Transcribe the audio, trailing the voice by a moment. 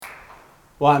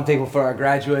Well, I'm thankful for our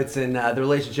graduates and the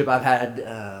relationship I've had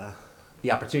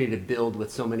the opportunity to build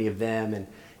with so many of them,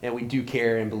 and we do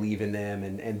care and believe in them,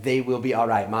 and they will be all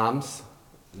right, moms.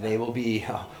 They will be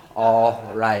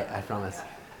all right, I promise.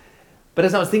 But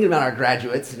as I was thinking about our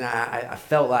graduates, and I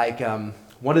felt like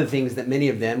one of the things that many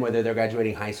of them, whether they're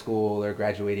graduating high school or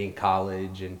graduating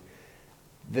college, and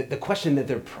the question that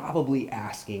they're probably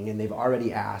asking, and they've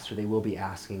already asked or they will be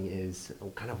asking, is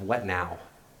kind of what now?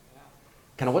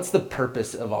 Kind of what's the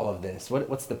purpose of all of this?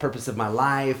 What's the purpose of my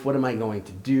life? What am I going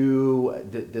to do?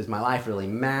 Does my life really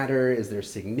matter? Is there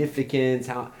significance?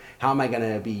 How am I going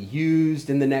to be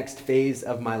used in the next phase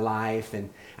of my life? And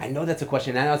I know that's a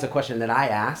question. I know it's a question that I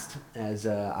asked as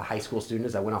a high school student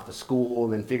as I went off to school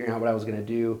and then figuring out what I was going to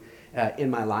do in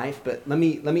my life. But let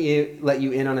me let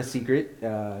you in on a secret,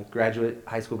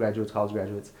 high school graduates, college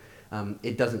graduates.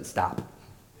 It doesn't stop.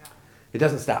 It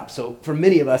doesn't stop. So for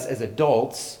many of us as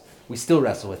adults, we still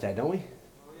wrestle with that, don't we?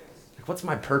 Like, what's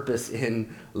my purpose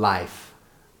in life?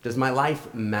 Does my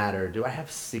life matter? Do I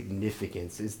have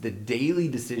significance? Is the daily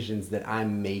decisions that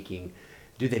I'm making,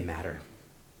 do they matter?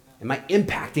 Am I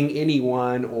impacting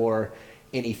anyone or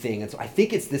anything? And so I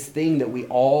think it's this thing that we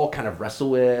all kind of wrestle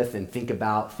with and think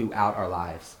about throughout our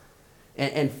lives.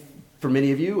 And for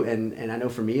many of you, and I know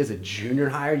for me as a junior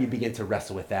hire, you begin to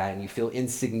wrestle with that and you feel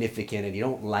insignificant and you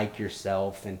don't like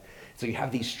yourself. And so you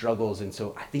have these struggles, and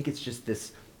so I think it's just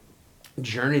this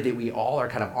journey that we all are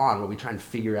kind of on where we try and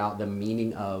figure out the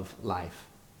meaning of life.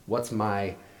 What's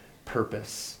my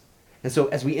purpose? And so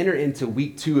as we enter into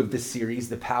week 2 of this series,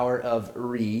 The Power of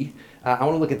I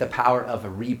want to look at the power of a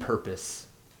repurpose.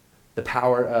 The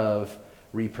power of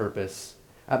repurpose.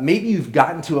 Maybe you've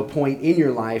gotten to a point in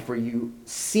your life where you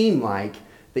seem like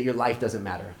that your life doesn't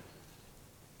matter.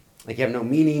 Like you have no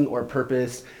meaning or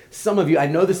purpose. Some of you, I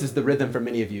know this is the rhythm for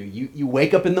many of you. You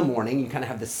wake up in the morning, you kind of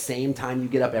have the same time you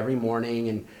get up every morning,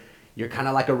 and you're kind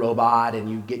of like a robot, and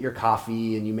you get your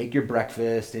coffee, and you make your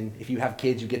breakfast, and if you have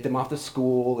kids, you get them off to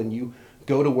school, and you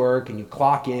go to work, and you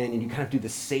clock in, and you kind of do the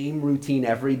same routine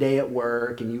every day at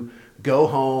work, and you go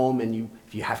home, and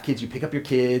if you have kids, you pick up your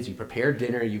kids, you prepare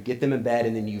dinner, you get them in bed,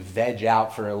 and then you veg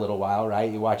out for a little while,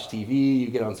 right? You watch TV, you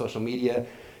get on social media,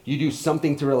 you do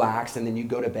something to relax, and then you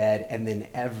go to bed, and then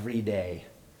every day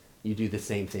you do the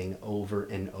same thing over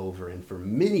and over. And for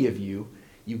many of you,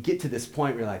 you get to this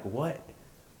point where you're like,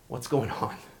 what's going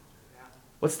on?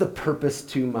 What's the purpose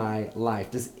to my life?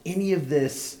 Does any of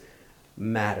this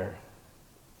matter?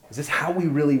 Is this how we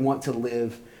really want to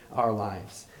live our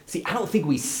lives? See, I don't think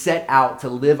we set out to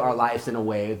live our lives in a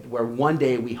way where one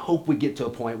day we hope we get to a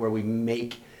point where we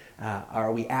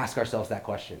or we ask ourselves that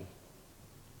question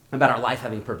about our life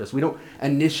having purpose. We don't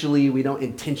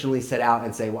intentionally set out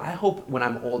and say, well, I hope when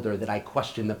I'm older that I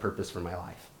question the purpose for my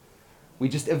life. We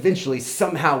just eventually,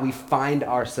 somehow we find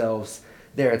ourselves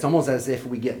there. It's almost as if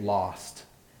we get lost.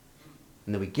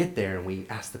 And then we get there and we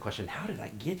ask the question, how did I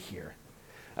get here?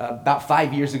 About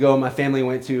 5 years ago, my family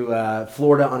went to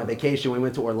Florida on a vacation. We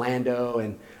went to Orlando,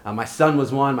 and my son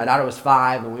was 1, my daughter was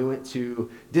 5, and we went to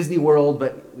Disney World,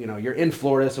 but you're in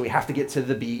Florida, so we have to get to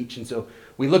the beach. And so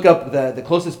we look up the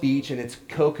closest beach, and it's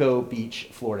Cocoa Beach,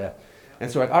 Florida. And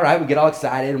so we're like, all right, we get all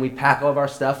excited, and we pack all of our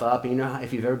stuff up. And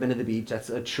if you've ever been to the beach, that's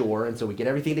a chore. And so we get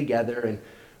everything together, and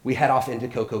we head off into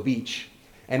Cocoa Beach.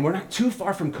 And we're not too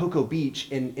far from Cocoa Beach,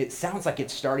 and it sounds like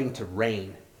it's starting to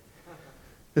rain.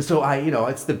 And so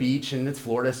it's the beach and it's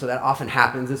Florida, so that often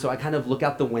happens. And so I kind of look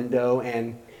out the window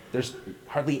and there's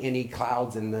hardly any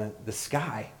clouds in the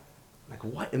sky. Like,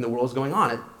 what in the world is going on?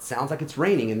 It sounds like it's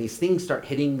raining, and these things start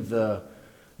hitting the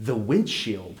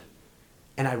windshield.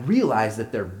 And I realize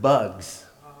that they're bugs.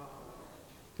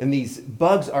 And these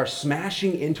bugs are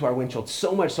smashing into our windshield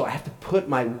so much so I have to put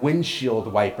my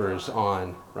windshield wipers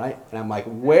on, right? And I'm like,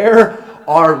 where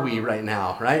are we right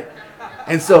now, right?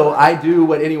 And so I do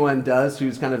what anyone does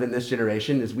who's kind of in this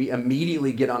generation, is we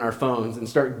immediately get on our phones and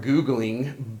start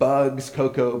Googling bugs,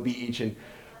 Cocoa Beach. And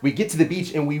we get to the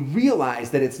beach and we realize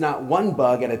that it's not one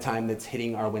bug at a time that's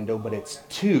hitting our window, but it's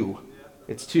 2.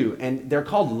 It's 2. And they're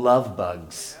called love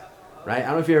bugs. Right? I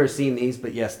don't know if you've ever seen these,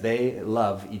 but yes, they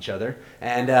love each other.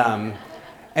 And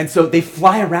so they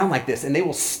fly around like this, and they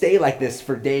will stay like this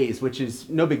for days, which is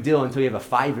no big deal until you have a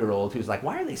 5-year-old who's like,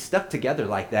 why are they stuck together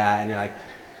like that? And you're like,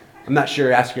 I'm not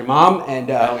sure, ask your mom, and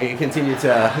we continue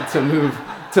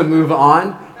to move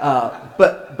on.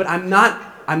 But I'm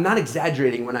not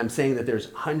exaggerating when I'm saying that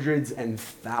there's hundreds and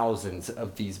thousands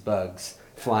of these bugs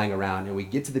flying around. And we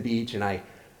get to the beach, and I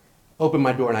open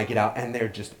my door and I get out, and they're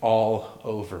just all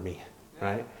over me.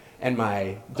 Right? And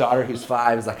my daughter, who's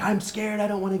 5, is like, I'm scared, I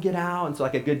don't want to get out. And so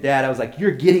like a good dad, I was like,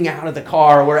 you're getting out of the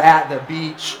car, we're at the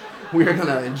beach. We're going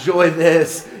to enjoy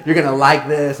this. You're going to like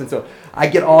this. And so I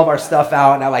get all of our stuff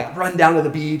out and I like run down to the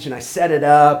beach and I set it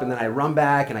up and then I run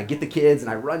back and I get the kids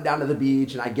and I run down to the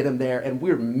beach and I get them there and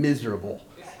we're miserable.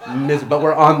 But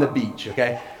we're on the beach,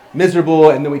 okay?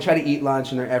 Miserable, and then we try to eat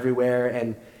lunch and they're everywhere.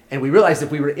 And we realized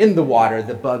if we were in the water,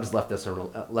 the bugs left us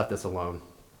alone.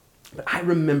 But I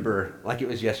remember, like it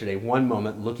was yesterday, one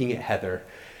moment looking at Heather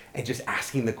and just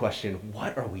asking the question,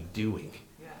 what are we doing?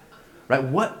 Right?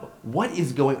 What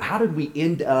is going, how did we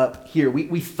end up here?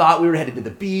 We thought we were headed to the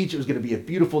beach. It was going to be a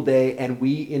beautiful day, and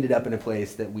we ended up in a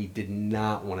place that we did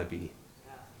not want to be.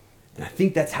 And I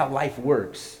think that's how life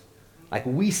works. Like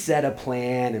we set a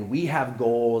plan, and we have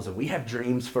goals, and we have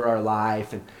dreams for our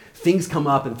life, and things come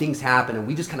up and things happen, and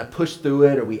we just kind of push through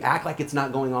it, or we act like it's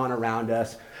not going on around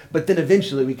us. But then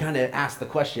eventually we kind of ask the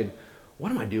question, what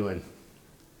am I doing?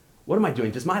 What am I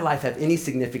doing? Does my life have any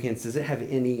significance? Does it have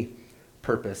any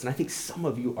purpose? And I think some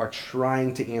of you are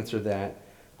trying to answer that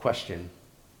question.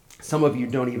 Some of you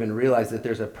don't even realize that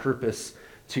there's a purpose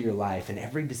to your life, and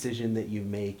every decision that you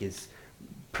make is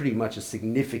pretty much a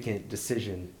significant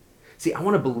decision. See, I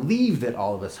want to believe that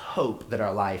all of us hope that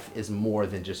our life is more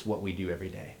than just what we do every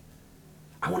day.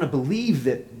 I want to believe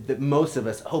that most of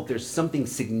us hope there's something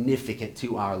significant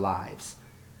to our lives,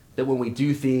 that when we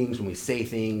do things, when we say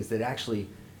things, that actually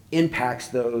impacts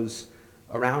those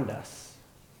around us.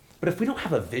 But if we don't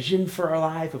have a vision for our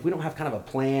life, if we don't have kind of a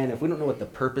plan, if we don't know what the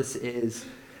purpose is,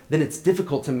 then it's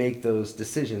difficult to make those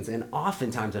decisions. And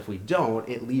oftentimes, if we don't,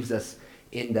 it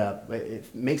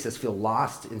makes us feel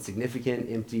lost, insignificant,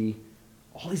 empty,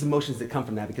 all these emotions that come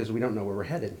from that because we don't know where we're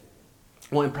headed.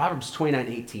 Well, in Proverbs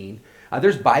 29:18,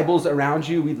 there's Bibles around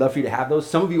you. We'd love for you to have those.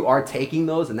 Some of you are taking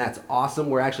those, and that's awesome.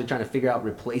 We're actually trying to figure out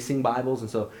replacing Bibles, and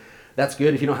so that's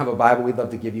good. If you don't have a Bible, we'd love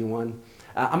to give you one.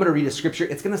 I'm going to read a scripture.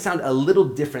 It's going to sound a little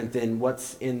different than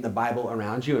what's in the Bible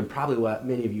around you and probably what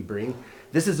many of you bring.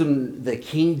 This is in the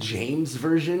King James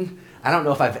Version. I don't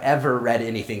know if I've ever read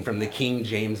anything from the King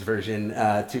James Version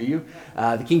to you.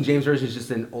 The King James Version is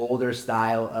just an older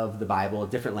style of the Bible, a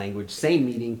different language, same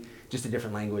meaning, just a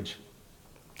different language.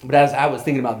 But as I was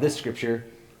thinking about this scripture,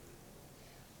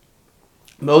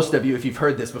 most of you, if you've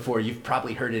heard this before, you've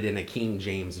probably heard it in a King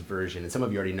James Version. And some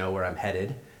of you already know where I'm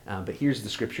headed. But here's the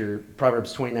scripture,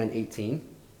 Proverbs 29:18.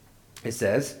 It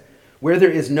says, where there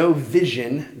is no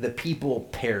vision, the people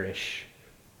perish.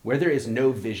 Where there is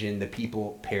no vision, the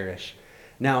people perish.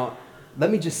 Now,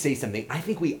 let me just say something. I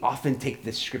think we often take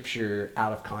this scripture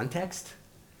out of context.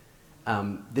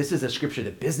 This is a scripture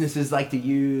that businesses like to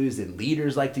use and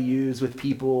leaders like to use with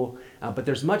people. But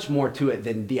there's much more to it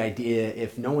than the idea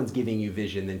if no one's giving you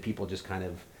vision, then people just kind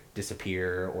of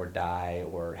disappear or die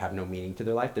or have no meaning to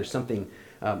their life. There's something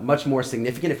much more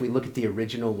significant if we look at the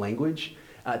original language.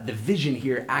 The vision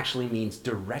here actually means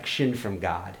direction from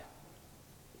God.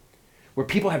 Where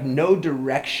people have no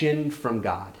direction from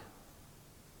God.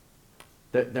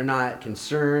 They're not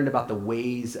concerned about the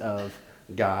ways of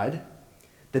God.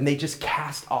 Then they just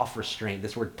cast off restraint.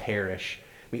 This word perish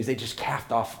means they just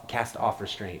cast off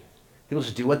restraint. People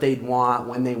just do what they want,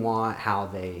 when they want, how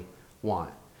they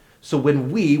want. So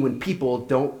when people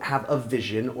don't have a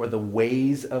vision or the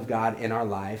ways of God in our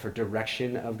life or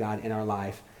direction of God in our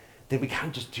life, then we kind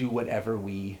of just do whatever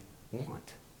we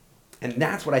want. And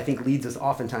that's what I think leads us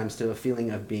oftentimes to a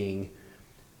feeling of being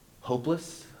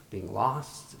hopeless, being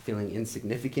lost, feeling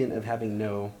insignificant, of having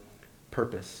no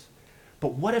purpose.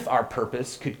 But what if our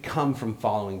purpose could come from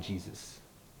following Jesus?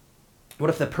 What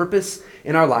if the purpose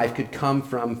in our life could come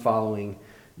from following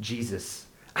Jesus?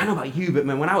 I don't know about you, but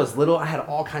man, when I was little, I had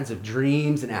all kinds of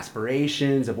dreams and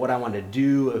aspirations of what I wanted to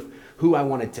do, of who I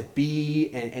wanted to be,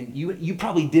 and you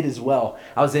probably did as well.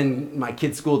 I was in my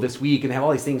kids' school this week, and they have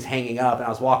all these things hanging up, and I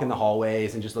was walking the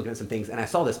hallways and just looking at some things, and I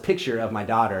saw this picture of my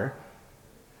daughter.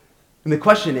 And the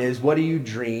question is, what do you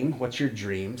dream? What's your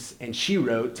dreams? And she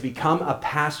wrote, to become a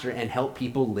pastor and help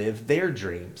people live their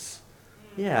dreams.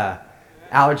 Yeah.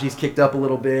 Allergies kicked up a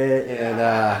little bit and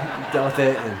dealt with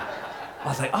it. And I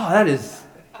was like, oh,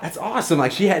 that's awesome.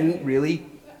 Like, she hadn't really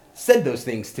said those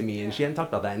things to me, and she hadn't talked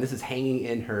about that. And this is hanging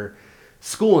in her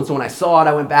school. And so when I saw it,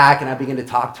 I went back and I began to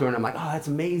talk to her, and I'm like, oh, that's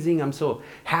amazing. I'm so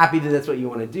happy that that's what you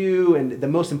want to do. And the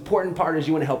most important part is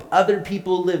you want to help other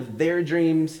people live their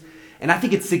dreams. And I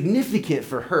think it's significant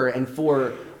for her and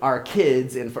for our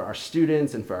kids and for our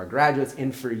students and for our graduates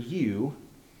and for you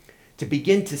to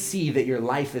begin to see that your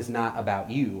life is not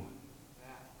about you.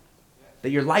 That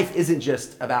your life isn't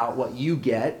just about what you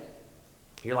get.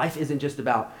 Your life isn't just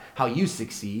about how you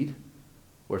succeed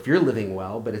or if you're living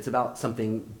well, but it's about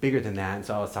something bigger than that. And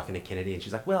so I was talking to Kennedy, and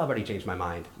she's like, well, I've already changed my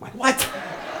mind. I'm like, what?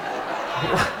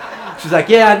 She's like,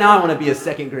 yeah, now I want to be a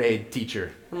second grade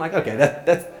teacher. I'm like, okay,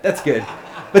 That's good.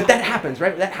 But that happens,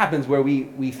 right? That happens where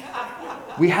we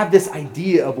have this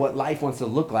idea of what life wants to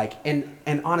look like. And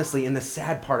honestly, and the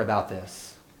sad part about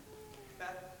this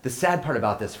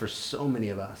for so many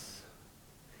of us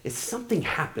is something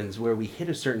happens where we hit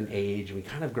a certain age and we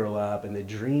kind of grow up, and the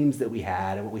dreams that we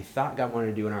had and what we thought God wanted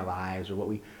to do in our lives, or what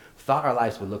we thought our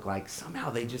lives would look like,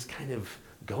 somehow they just kind of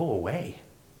go away.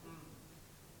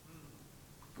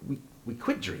 We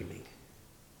quit dreaming.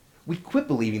 We quit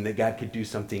believing that God could do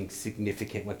something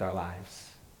significant with our lives.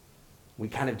 We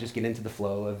kind of just get into the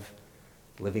flow of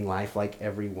living life like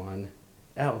everyone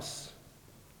else.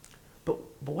 But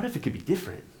what if it could be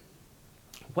different?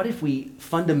 What if we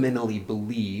fundamentally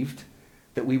believed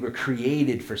that we were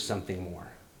created for something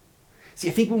more? See,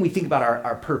 I think when we think about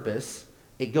our purpose,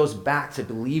 it goes back to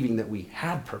believing that we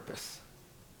had purpose.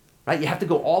 Right? You have to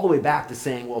go all the way back to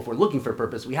saying, well, if we're looking for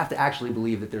purpose, we have to actually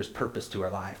believe that there's purpose to our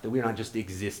life, that we're not just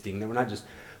existing, that we're not just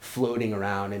floating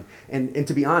around. And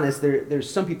to be honest, there's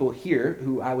some people here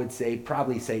who I would say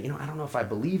probably say, I don't know if I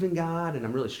believe in God, and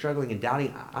I'm really struggling and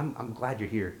doubting. I'm glad you're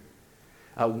here.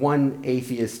 One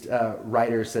atheist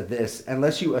writer said this: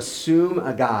 unless you assume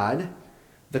a God,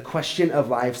 the question of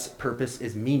life's purpose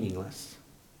is meaningless.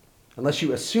 Unless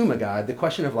you assume a God, the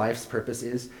question of life's purpose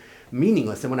is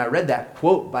meaningless. And when I read that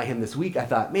quote by him this week, I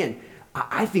thought, man,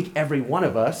 I think every one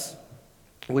of us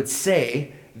would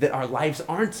say that our lives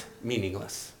aren't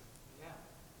meaningless. Yeah.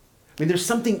 I mean, there's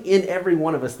something in every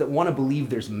one of us that want to believe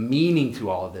there's meaning to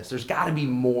all of this. There's got to be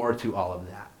more to all of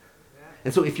that. Yeah.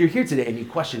 And so if you're here today and you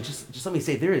question, just let me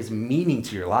say, there is meaning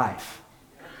to your life.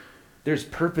 There's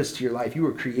purpose to your life. You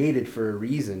were created for a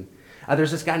reason.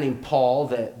 There's this guy named Paul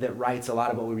that writes a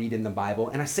lot of what we read in the Bible.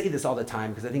 And I say this all the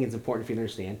time because I think it's important for you to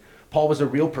understand. Paul was a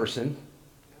real person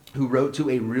who wrote to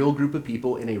a real group of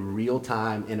people in a real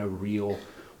time, in a real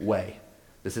way.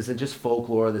 This isn't just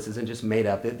folklore. This isn't just made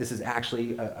up. This is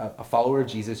actually a follower of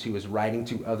Jesus who is writing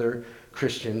to other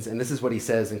Christians. And this is what he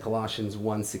says in Colossians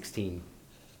 1:16.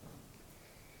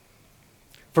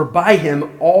 For by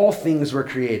him all things were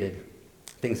created,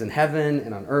 things in heaven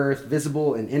and on earth,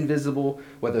 visible and invisible,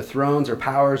 whether thrones or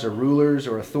powers or rulers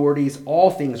or authorities,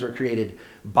 all things were created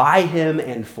by him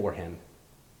and for him.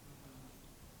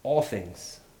 All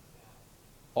things.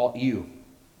 All you.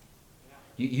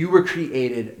 You were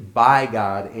created by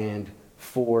God and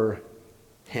for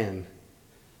him.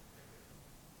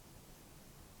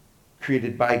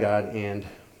 Created by God and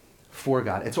for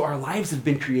God. And so our lives have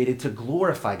been created to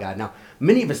glorify God. Now,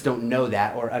 many of us don't know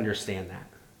that or understand that.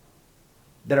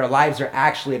 That our lives are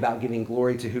actually about giving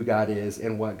glory to who God is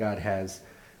and what God has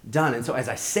done. And so as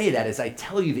I say that, as I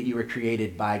tell you that you were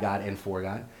created by God and for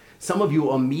God, some of you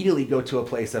will immediately go to a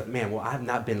place of, man, well, I've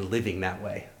not been living that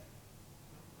way.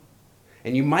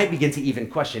 And you might begin to even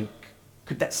question,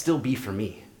 could that still be for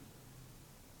me?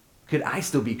 Could I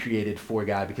still be created for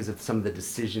God because of some of the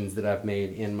decisions that I've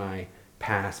made in my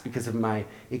past, because of my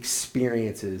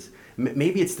experiences?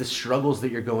 Maybe it's the struggles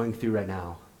that you're going through right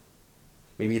now.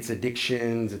 Maybe it's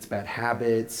addictions, it's bad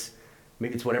habits,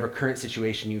 maybe it's whatever current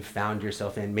situation you've found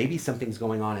yourself in. Maybe something's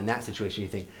going on in that situation. You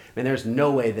think, man, there's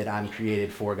no way that I'm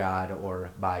created for God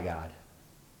or by God.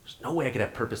 There's no way I could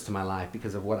have purpose to my life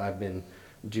because of what I've been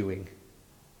doing.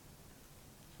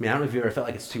 I mean, I don't know if you ever felt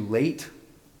like it's too late,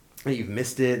 that you've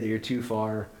missed it, that you're too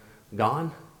far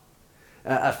gone.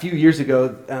 A few years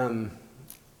ago,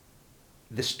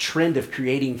 this trend of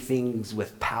creating things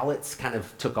with pallets kind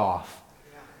of took off.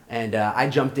 And I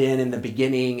jumped in the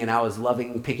beginning, and I was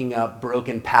loving picking up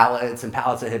broken pallets and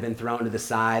pallets that had been thrown to the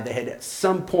side that had at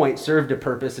some point served a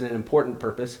purpose and an important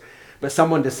purpose, but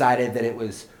someone decided that it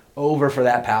was over for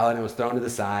that pallet and it was thrown to the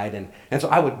side. And so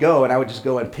I would go and I would just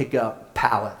go and pick up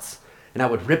pallets, and I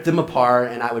would rip them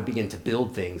apart and I would begin to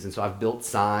build things. And so I've built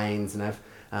signs, and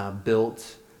I've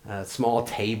built small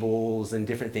tables and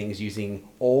different things using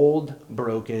old,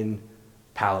 broken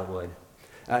pallet wood.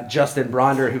 Justin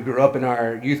Bronder, who grew up in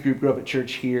our youth group, grew up at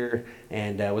church here,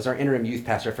 and was our interim youth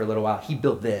pastor for a little while. He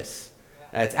built this.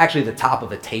 It's actually the top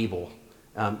of a table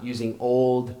using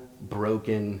old,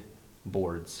 broken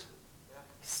boards.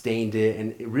 Stained it,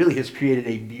 and it really has created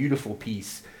a beautiful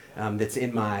piece that's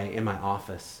in my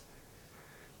office.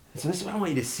 And so this is what I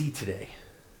want you to see today.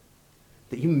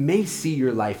 That you may see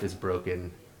your life as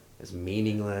broken, as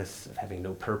meaningless, of having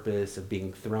no purpose, of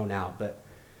being thrown out, but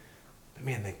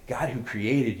man, the God who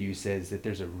created you says that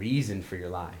there's a reason for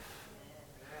your life.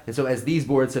 And so as these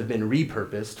boards have been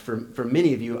repurposed, for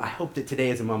many of you, I hope that today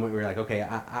is a moment where you're like, okay,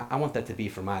 I want that to be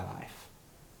for my life.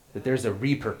 That there's a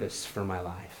repurpose for my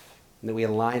life. And that we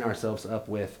align ourselves up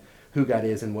with who God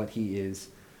is and what he is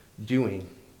doing.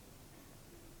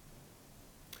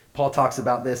 Paul talks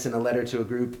about this in a letter to a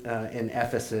group in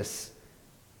Ephesus.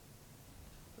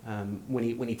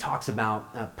 when he talks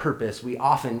about purpose, we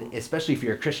often, especially if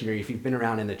you're a Christian or if you've been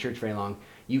around in the church very long,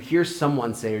 you hear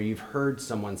someone say, or you've heard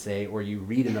someone say, or you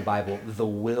read in the Bible, the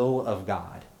will of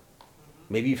God.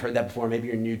 Maybe you've heard that before. Maybe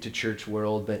you're new to church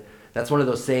world, but that's one of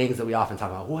those sayings that we often talk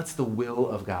about. What's the will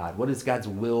of God? What is God's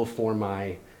will for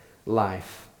my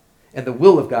life? And the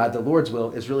will of God, the Lord's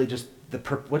will, is really just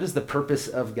what is the purpose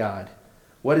of God?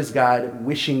 What is God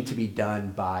wishing to be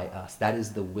done by us? That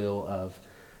is the will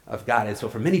of God. And so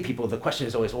for many people, the question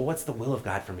is always, well, what's the will of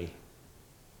God for me?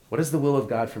 What is the will of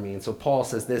God for me? And so Paul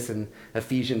says this in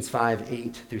Ephesians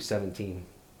 5:8-17.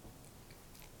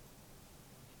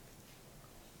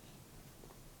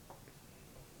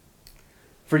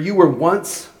 For you were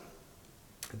once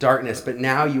darkness, but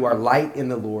now you are light in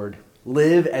the Lord.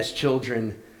 Live as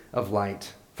children of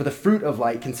light. For the fruit of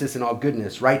light consists in all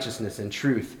goodness, righteousness, and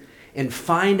truth. And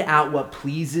find out what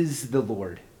pleases the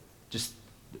Lord. Just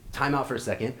time out for a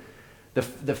second.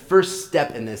 The first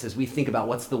step in this, as we think about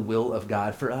what's the will of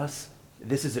God for us,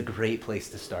 this is a great place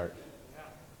to start.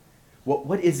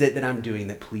 What is it that I'm doing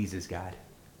that pleases God?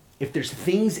 If there's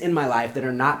things in my life that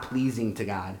are not pleasing to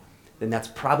God, then that's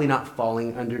probably not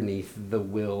falling underneath the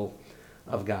will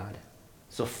of God.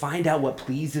 So find out what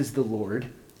pleases the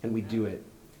Lord, and we do it.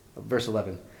 Verse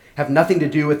 11. Have nothing to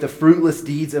do with the fruitless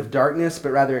deeds of darkness,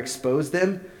 but rather expose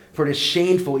them. For it is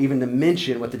shameful even to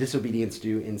mention what the disobedience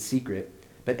do in secret.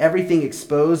 But everything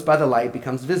exposed by the light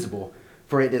becomes visible,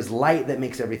 for it is light that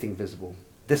makes everything visible.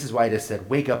 This is why it is said,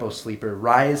 wake up, O sleeper,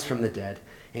 rise from the dead,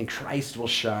 and Christ will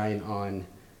shine on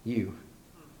you.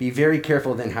 Be very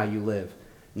careful then how you live,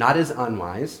 not as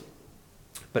unwise,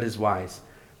 but as wise,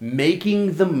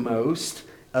 making the most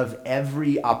of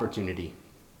every opportunity.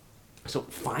 So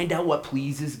find out what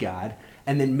pleases God,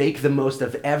 and then make the most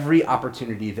of every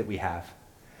opportunity that we have.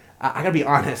 I gotta be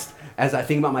honest, as I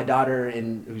think about my daughter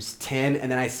who's 10,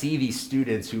 and then I see these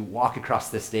students who walk across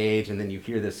the stage, and then you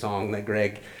hear this song that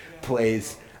Greg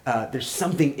plays, there's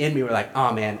something in me where like,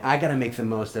 oh man, I gotta make the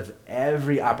most of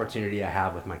every opportunity I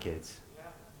have with my kids.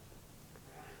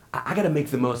 I gotta make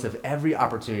the most of every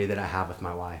opportunity that I have with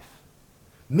my wife.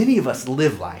 Many of us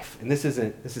live life, and this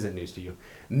isn't news to you.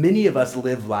 Many of us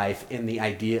live life in the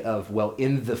idea of, well,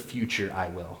 in the future I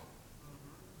will.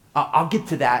 I'll get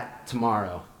to that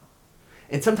tomorrow.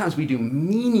 And sometimes we do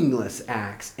meaningless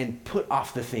acts and put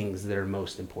off the things that are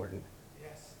most important.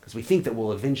 Because we think that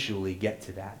we'll eventually get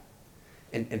to that.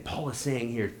 And Paul is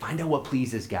saying here, find out what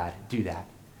pleases God. Do that.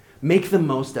 Make the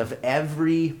most of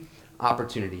every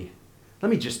opportunity. Let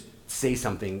me just say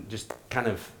something, just kind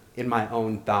of in my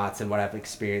own thoughts and what I've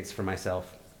experienced for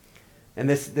myself. And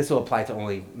this will apply to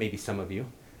only maybe some of you.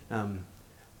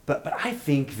 But I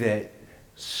think that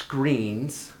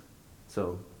screens,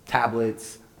 so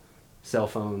tablets, cell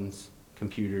phones,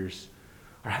 computers,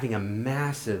 are having a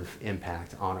massive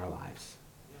impact on our lives.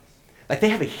 Like they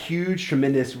have a huge,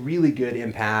 tremendous, really good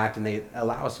impact, and they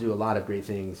allow us to do a lot of great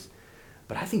things.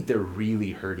 But I think they're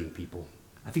really hurting people.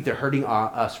 I think they're hurting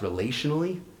us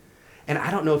relationally. And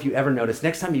I don't know if you ever notice,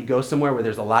 next time you go somewhere where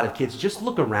there's a lot of kids, just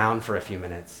look around for a few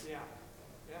minutes. Yeah.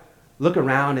 Look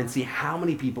around and see how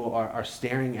many people are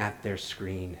staring at their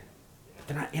screen.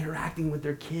 They're not interacting with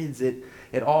their kids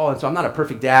at all. And so I'm not a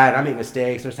perfect dad. I make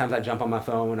mistakes. There's times I jump on my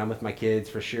phone when I'm with my kids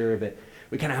for sure. But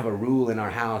we kind of have a rule in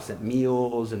our house at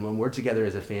meals and when we're together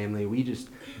as a family, we just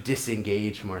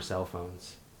disengage from our cell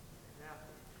phones. Yeah.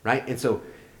 Right? And so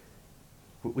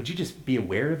would you just be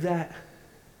aware of that?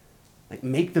 Like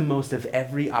make the most of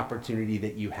every opportunity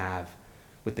that you have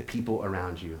with the people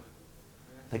around you.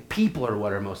 Like people are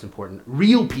what are most important.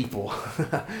 Real people.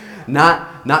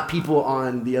 not people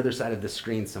on the other side of the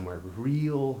screen somewhere.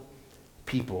 Real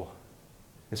people.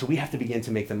 And so we have to begin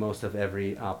to make the most of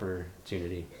every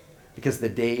opportunity. Because the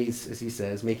days, as he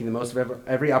says, making the most of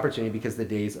every opportunity because the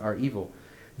days are evil.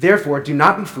 Therefore, do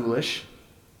not be foolish,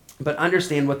 but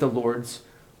understand what the Lord's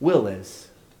will is.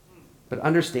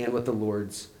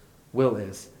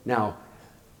 Now,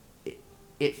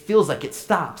 it feels like it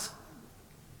stops.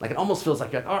 Like it almost feels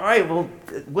like, all right, well,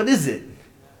 what is it?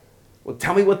 Well,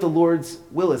 tell me what the Lord's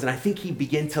will is. And I think he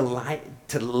began to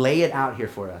lay it out here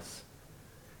for us.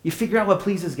 You figure out what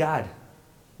pleases God,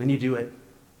 then you do it.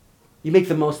 You make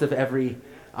the most of every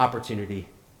opportunity.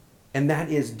 And that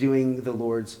is doing the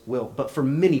Lord's will. But for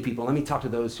many people, let me talk to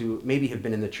those who maybe have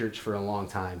been in the church for a long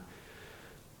time.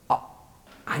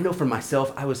 I know for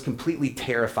myself, I was completely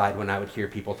terrified when I would hear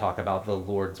people talk about the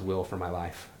Lord's will for my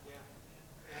life.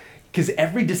 Because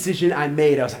every decision I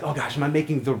made, I was like, oh gosh, am I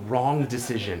making the wrong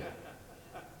decision?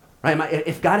 Right?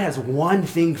 If God has one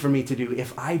thing for me to do,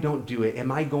 if I don't do it,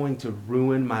 am I going to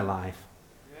ruin my life?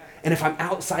 And if I'm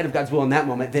outside of God's will in that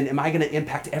moment, then am I going to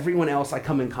impact everyone else I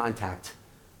come in contact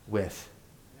with.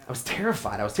 I was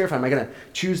terrified. Am I going to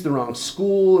choose the wrong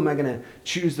school? Am I going to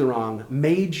choose the wrong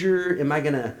major? Am I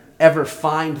going to ever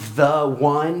find the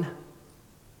one?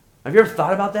 Have you ever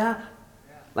thought about that?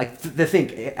 Like to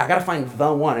think, I got to find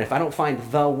the one. And if I don't find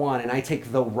the one and I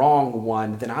take the wrong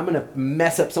one, then I'm going to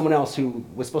mess up someone else who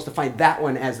was supposed to find that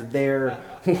one as their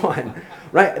one,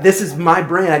 right? This is my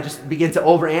brain. I just begin to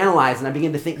overanalyze and I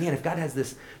begin to think, man, if God has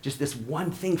this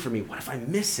one thing for me, what if I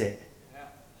miss it?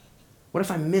 What if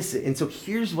I miss it? And so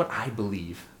here's what I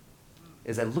believe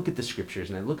as I look at the scriptures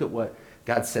and I look at what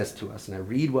God says to us and I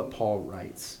read what Paul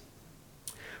writes.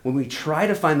 When we try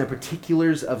to find the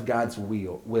particulars of God's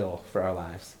will for our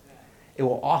lives, it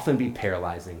will often be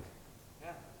paralyzing.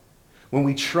 When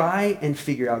we try and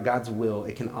figure out God's will,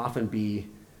 it can often be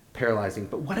paralyzing.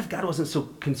 But what if God wasn't so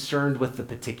concerned with the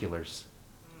particulars?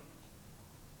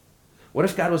 What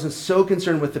if God wasn't so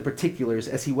concerned with the particulars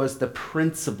as he was the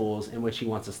principles in which he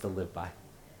wants us to live by?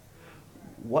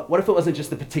 What if it wasn't just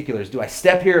the particulars? Do I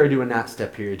step here or do I not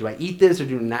step here? Do I eat this or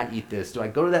do I not eat this? Do I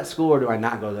go to that school or do I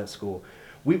not go to that school?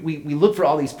 We look for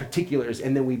all these particulars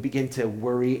and then we begin to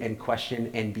worry and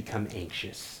question and become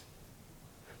anxious.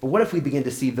 But what if we begin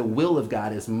to see the will of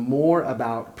God is more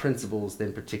about principles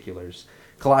than particulars?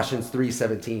 Colossians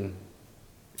 3:17.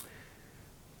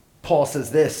 Paul says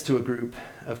this to a group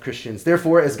of Christians.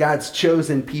 Therefore, as God's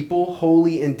chosen people,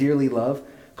 holy and dearly loved,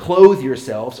 clothe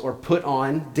yourselves or put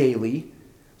on daily.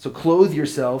 So clothe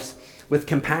yourselves with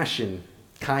compassion,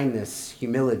 kindness,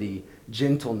 humility,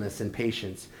 gentleness, and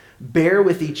patience. Bear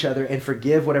with each other and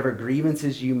forgive whatever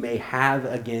grievances you may have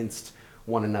against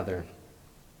one another.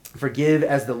 Forgive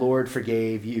as the Lord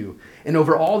forgave you. And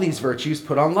over all these virtues,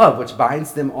 put on love, which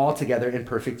binds them all together in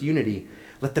perfect unity.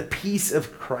 Let the peace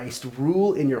of Christ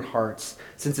rule in your hearts,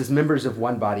 since as members of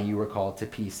one body you were called to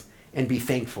peace, and be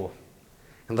thankful.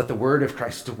 And let the word of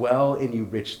Christ dwell in you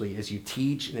richly as you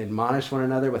teach and admonish one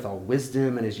another with all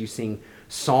wisdom and as you sing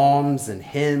psalms and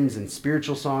hymns and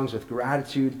spiritual songs with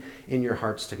gratitude in your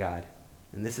hearts to God.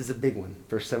 And this is a big one,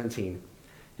 verse 17.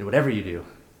 And whatever you do,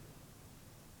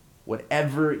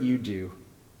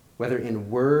 whether in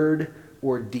word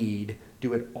or deed,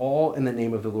 do it all in the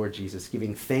name of the Lord Jesus,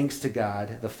 giving thanks to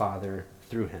God the Father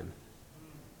through him.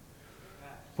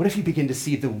 What if you begin to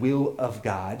see the will of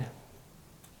God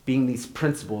being these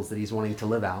principles that he's wanting to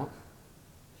live out?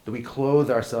 That we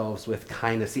clothe ourselves with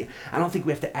kindness. See, I don't think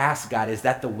we have to ask God, is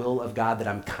that the will of God that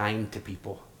I'm kind to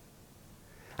people?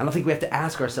 I don't think we have to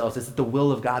ask ourselves, is it the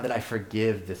will of God that I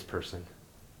forgive this person?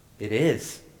 It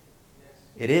is.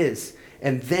 It is.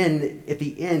 And then at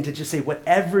the end to just say,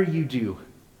 whatever you do,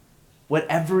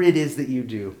 whatever it is that you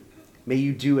do, may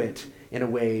you do it in a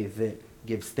way that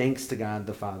gives thanks to God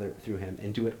the Father through him,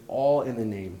 and do it all in the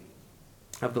name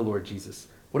of the Lord Jesus.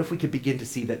 What if we could begin to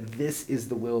see that this is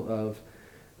the will of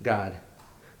God?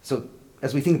 So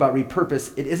as we think about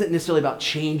repurpose, it isn't necessarily about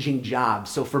changing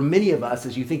jobs. So for many of us,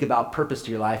 as you think about purpose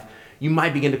to your life, you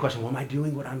might begin to question, well, am I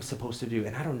doing what I'm supposed to do?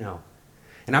 And I don't know.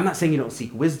 And I'm not saying you don't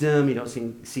seek wisdom, you don't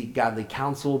seek godly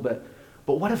counsel, but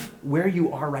what if where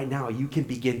you are right now, you can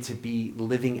begin to be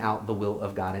living out the will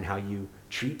of God in how you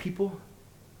treat people,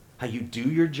 how you do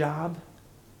your job,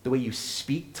 the way you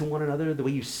speak to one another, the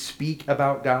way you speak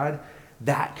about God?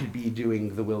 That could be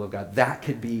doing the will of God. That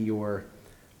could be your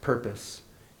purpose.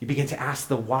 You begin to ask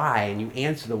the why, and you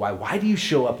answer the why. Why do you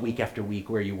show up week after week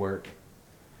where you work?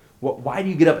 Why do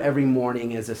you get up every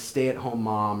morning as a stay-at-home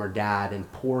mom or dad and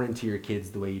pour into your kids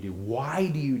the way you do? Why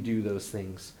do you do those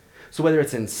things? So whether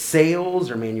it's in sales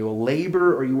or manual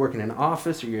labor, or you work in an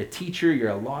office, or you're a teacher, you're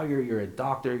a lawyer, you're a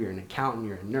doctor, you're an accountant,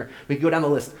 you're a nurse. We can go down the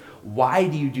list. Why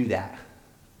do you do that?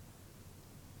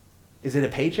 Is it a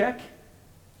paycheck? I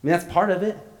mean, that's part of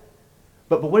it.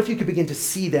 But what if you could begin to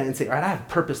see that and say, all right, I have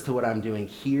purpose to what I'm doing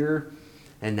here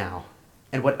and now.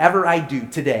 And whatever I do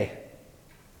today,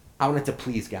 I want it to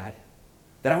please God.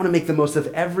 That I want to make the most of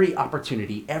every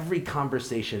opportunity, every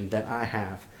conversation that I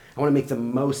have. I want to make the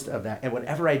most of that. And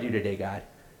whatever I do today, God,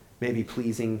 may it be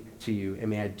pleasing to you. And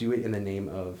may I do it in the name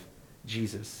of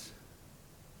Jesus.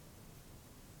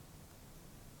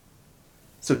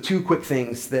 So 2 quick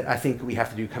things that I think we have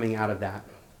to do coming out of that.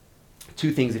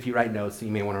 2 things, if you write notes, that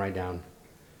you may want to write down.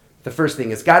 The first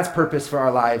thing is God's purpose for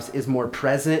our lives is more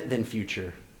present than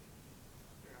future.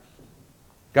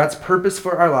 God's purpose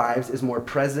for our lives is more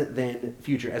present than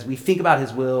future. As we think about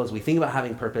his will, as we think about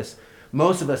having purpose,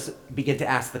 most of us begin to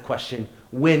ask the question,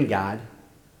 when, God?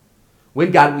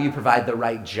 When, God, will you provide the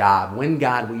right job? When,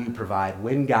 God, will you provide?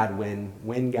 When, God, when?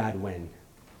 When, God, when?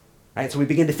 Right? So we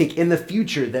begin to think in the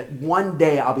future that one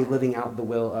day I'll be living out the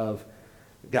will of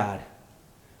God.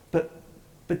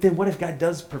 But then what if God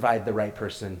does provide the right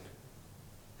person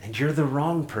and you're the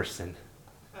wrong person?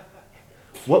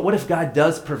 What if God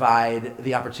does provide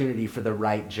the opportunity for the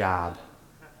right job,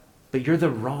 but you're the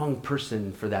wrong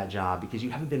person for that job because you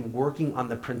haven't been working on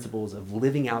the principles of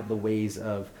living out the ways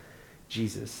of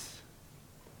Jesus?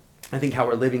 I think how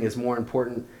we're living is more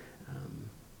important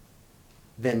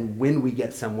than when we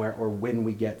get somewhere or when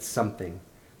we get something.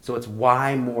 So it's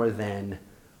why more than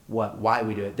why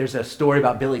we do it. There's a story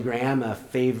about Billy Graham, a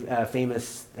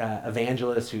famous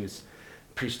evangelist who's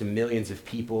preached to millions of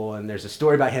people, and there's a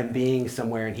story about him being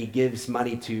somewhere and he gives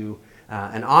money to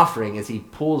an offering. As he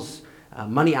pulls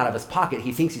money out of his pocket,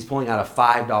 he thinks he's pulling out a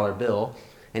 $5 bill,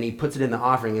 and he puts it in the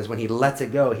offering. As when he lets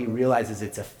it go, he realizes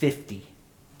it's a 50.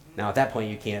 Now, at that point,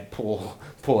 you can't pull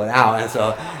it out. And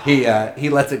so he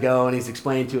lets it go, and he's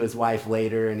explaining to his wife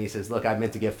later, and he says, look, I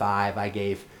meant to give 5. I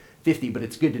gave 50, but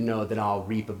it's good to know that I'll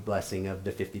reap a blessing of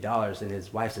the $50. And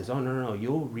his wife says, oh, no,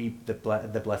 you'll reap the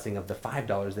blessing of the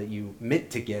 $5 that you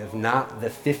meant to give, not the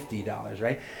 $50,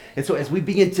 right? And so as we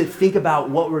begin to think about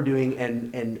what we're doing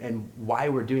and why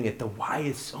we're doing it, the why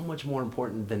is so much more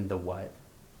important than the what.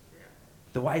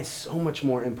 The why is so much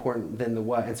more important than the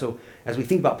what. And so as we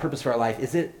think about purpose for our life,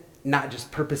 is it not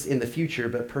just purpose in the future,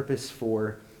 but purpose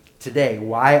for today?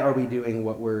 Why are we doing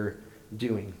what we're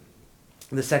doing?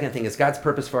 The second thing is God's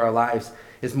purpose for our lives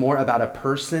is more about a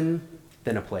person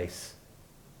than a place.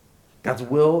 God's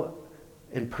will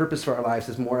and purpose for our lives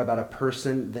is more about a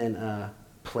person than a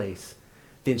place.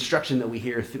 The instruction that we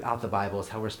hear throughout the Bible is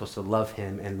how we're supposed to love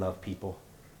him and love people.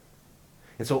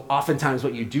 And so oftentimes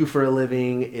what you do for a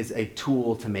living is a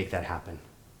tool to make that happen.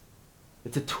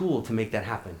 It's a tool to make that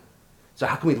happen. So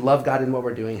how can we love God in what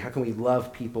we're doing? How can we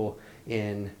love people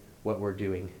in what we're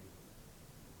doing?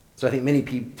 So I think many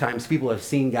times people have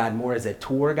seen God more as a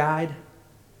tour guide.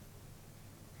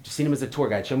 Just seen him as a tour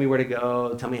guide. Show me where to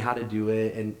go, tell me how to do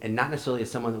it, and not necessarily as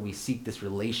someone that we seek this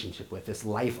relationship with, this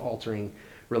life-altering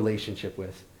relationship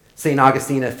with. St.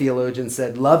 Augustine, a theologian,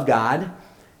 said, love God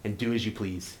and do as you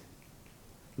please.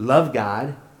 Love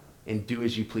God and do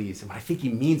as you please. And what I think he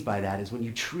means by that is when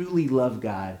you truly love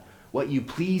God, what you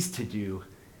please to do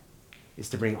is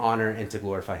to bring honor and to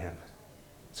glorify him.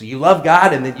 So you love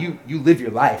God and then you live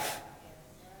your life.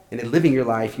 And in living your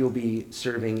life, you'll be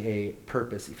serving a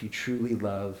purpose if you truly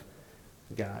love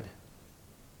God.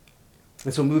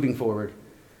 And so moving forward,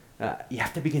 you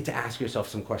have to begin to ask yourself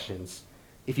some questions.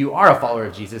 If you are a follower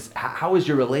of Jesus, how is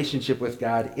your relationship with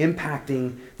God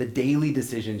impacting the daily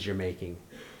decisions you're making?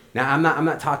 Now, I'm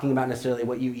not talking about necessarily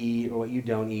what you eat or what you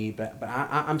don't eat, but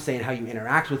I'm saying how you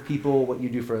interact with people, what you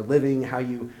do for a living, how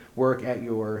you work at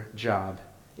your job.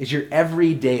 Is your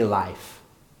everyday life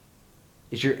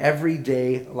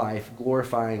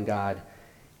glorifying God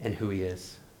and who he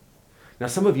is? Now,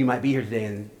 some of you might be here today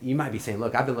and you might be saying,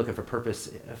 look, I've been looking for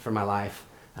purpose for my life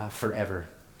forever.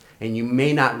 And you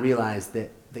may not realize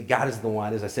that God is the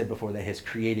one, as I said before, that has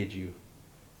created you.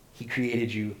 He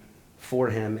created you for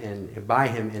him and by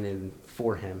him and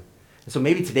for him. And so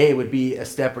maybe today would be a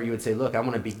step where you would say, look, I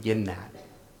want to begin that.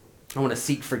 I want to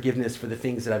seek forgiveness for the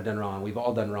things that I've done wrong. We've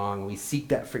all done wrong. We seek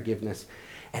that forgiveness.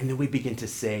 And then we begin to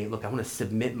say, look, I want to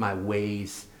submit my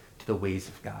ways to the ways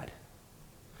of God.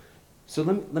 So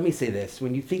let me say this.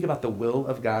 When you think about the will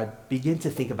of God, begin to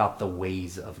think about the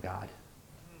ways of God.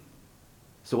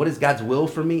 So what is God's will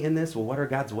for me in this? Well, what are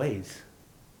God's ways?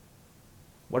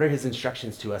 What are his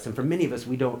instructions to us? And for many of us,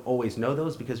 we don't always know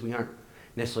those because we aren't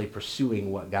necessarily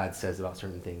pursuing what God says about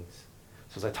certain things.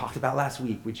 So as I talked about last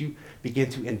week, would you begin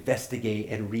to investigate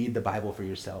and read the Bible for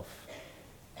yourself?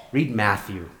 Read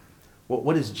Matthew.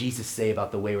 What does Jesus say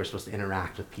about the way we're supposed to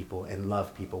interact with people and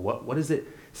love people? What does it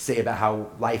say about how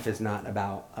life is not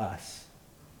about us?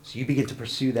 So you begin to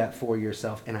pursue that for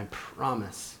yourself, and I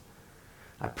promise,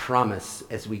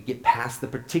 as we get past the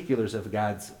particulars of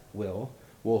God's will,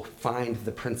 we'll find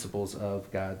the principles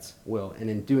of God's will. And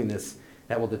in doing this,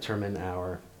 that will determine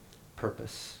our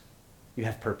purpose. You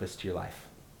have purpose to your life.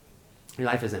 Your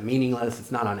life isn't meaningless.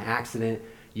 It's not on accident.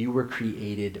 You were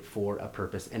created for a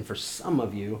purpose. And for some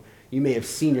of you, you may have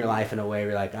seen your life in a way where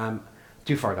you're like, I'm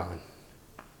too far gone.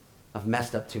 I've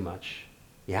messed up too much.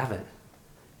 You haven't.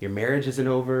 Your marriage isn't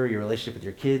over. Your relationship with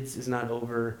your kids is not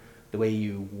over. The way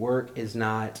you work is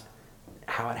not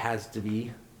how it has to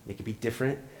be. It could be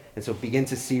different. And so begin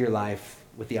to see your life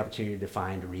with the opportunity to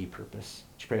find repurpose.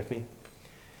 Would you pray with me?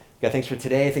 God, thanks for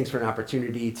today. Thanks for an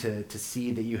opportunity to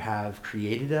see that you have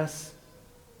created us.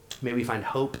 May we find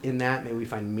hope in that. May we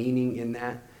find meaning in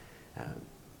that.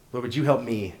 Lord, would you help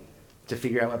me to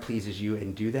figure out what pleases you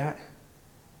and do that?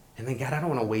 And then, God, I don't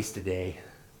want to waste a day.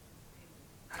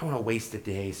 I don't want to waste a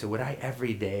day. So would I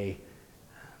every day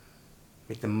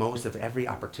make the most of every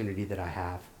opportunity that I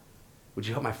have? Would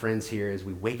you help my friends here as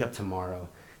we wake up tomorrow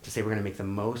to say we're going to make the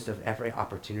most of every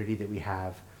opportunity that we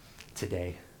have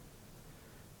today.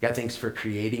 God, thanks for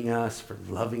creating us, for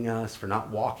loving us, for not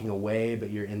walking away, but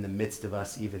you're in the midst of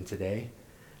us even today.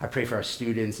 I pray for our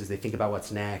students as they think about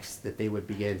what's next, that they would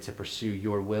begin to pursue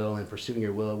your will, and pursuing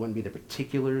your will, it wouldn't be the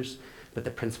particulars, but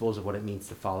the principles of what it means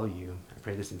to follow you. I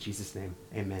pray this in Jesus' name.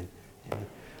 Amen. Amen.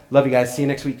 Love you guys. See you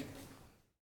next week.